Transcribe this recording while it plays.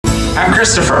I'm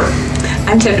Christopher.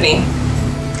 I'm Tiffany.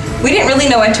 We didn't really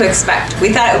know what to expect.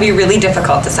 We thought it would be really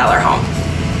difficult to sell our home.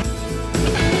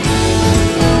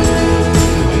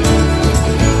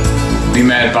 We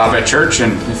met Bob at church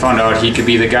and we found out he could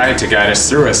be the guy to guide us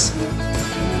through us.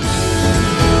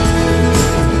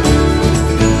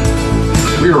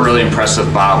 We were really impressed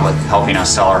with Bob with helping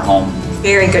us sell our home.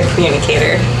 Very good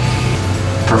communicator.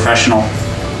 Professional.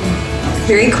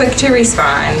 Very quick to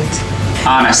respond.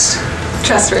 Honest.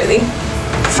 Trustworthy.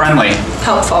 Friendly.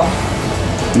 Helpful.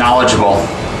 Knowledgeable.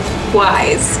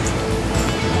 Wise.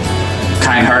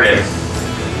 Kind-hearted.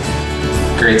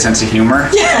 Great sense of humor.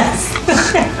 Yes.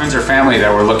 Friends or family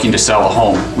that were looking to sell a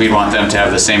home, we'd want them to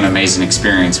have the same amazing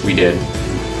experience we did.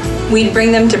 We'd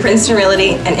bring them to Princeton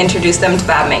Realty and introduce them to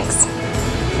Bob Minks.